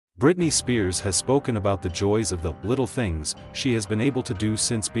Britney Spears has spoken about the joys of the little things she has been able to do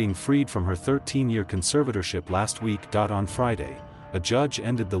since being freed from her 13-year conservatorship last week. On Friday, a judge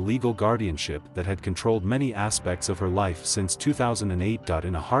ended the legal guardianship that had controlled many aspects of her life since 2008.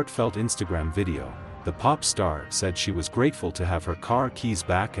 In a heartfelt Instagram video, the pop star said she was grateful to have her car keys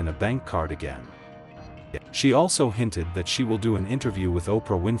back and a bank card again. She also hinted that she will do an interview with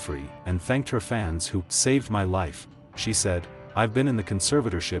Oprah Winfrey and thanked her fans who saved my life. She said, "I've been in the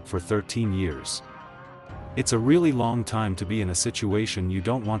conservatorship for 13 years. It's a really long time to be in a situation you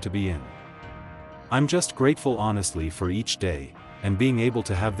don't want to be in. I'm just grateful honestly for each day, and being able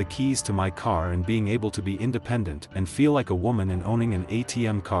to have the keys to my car and being able to be independent and feel like a woman and owning an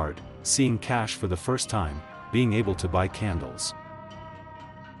ATM card, seeing cash for the first time, being able to buy candles.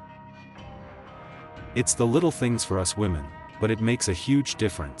 It's the little things for us women, but it makes a huge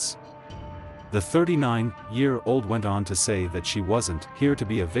difference." The 39-year-old went on to say that she wasn't here to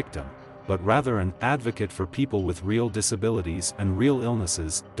be a victim, but rather an advocate for people with real disabilities and real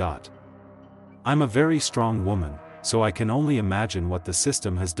illnesses. "I'm a very strong woman, so I can only imagine what the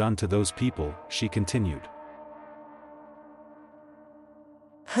system has done to those people," she continued.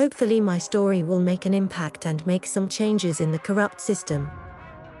 Hopefully my story will make an impact and make some changes in the corrupt system.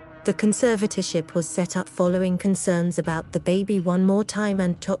 The conservatorship was set up following concerns about the Baby One More Time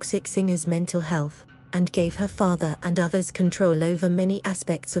and toxic singer's mental health, and gave her father and others control over many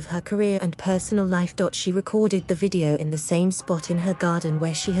aspects of her career and personal life. She recorded the video in the same spot in her garden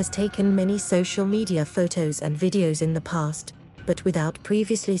where she has taken many social media photos and videos in the past, but without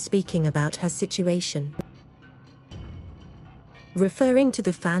previously speaking about her situation. Referring to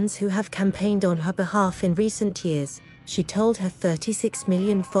the fans who have campaigned on her behalf in recent years, she told her 36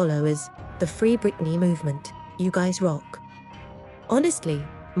 million followers, "The Free Britney movement, you guys rock. Honestly,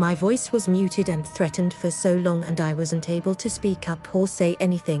 my voice was muted and threatened for so long and I wasn't able to speak up or say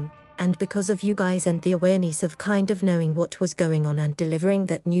anything, and because of you guys and the awareness of kind of knowing what was going on and delivering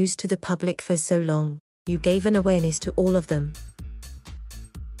that news to the public for so long, you gave an awareness to all of them.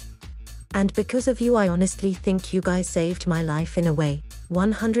 And because of you I honestly think you guys saved my life in a way,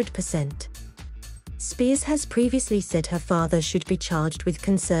 100%. Spears has previously said her father should be charged with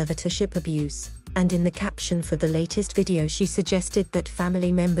conservatorship abuse, and in the caption for the latest video she suggested that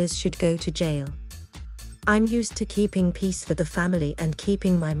family members should go to jail. "I'm used to keeping peace for the family and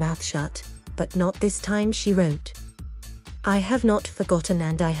keeping my mouth shut, but not this time," she wrote. "I have not forgotten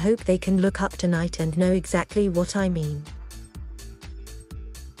and I hope they can look up tonight and know exactly what I mean."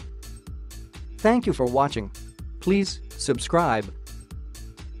 Thank you for watching. Please subscribe.